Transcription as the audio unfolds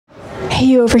Hey,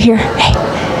 you over here. Hey.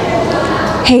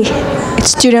 Hey,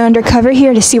 it's Student Undercover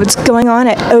here to see what's going on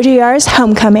at OJR's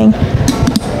homecoming.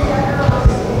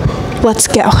 Let's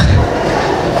go.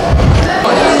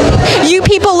 You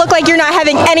people look like you're not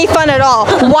having any fun at all.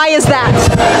 Why is that?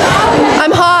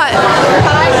 I'm hot.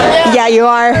 Yeah, you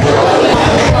are.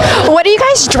 What are you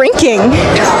guys drinking?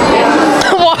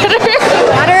 Water.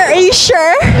 Water? Are you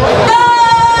sure?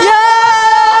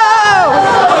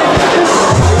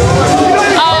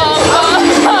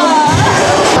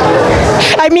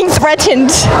 I'm being threatened.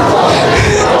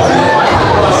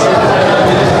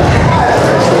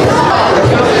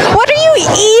 What are you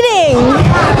eating?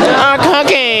 A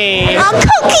cookie. A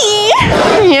cookie?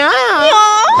 Yeah.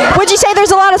 Aw. Would you say there's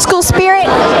a lot of school spirit?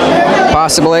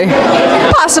 Possibly.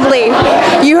 Possibly.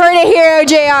 You heard it here,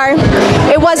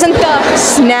 OJR. It wasn't the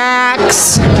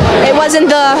snacks. It wasn't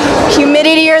the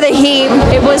humidity or the heat.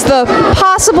 It was the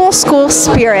possible school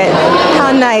spirit.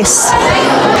 How nice.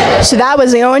 So that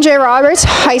was the Owen J. Roberts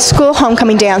High School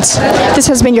Homecoming Dance. This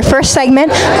has been your first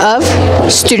segment of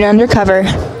Student Undercover.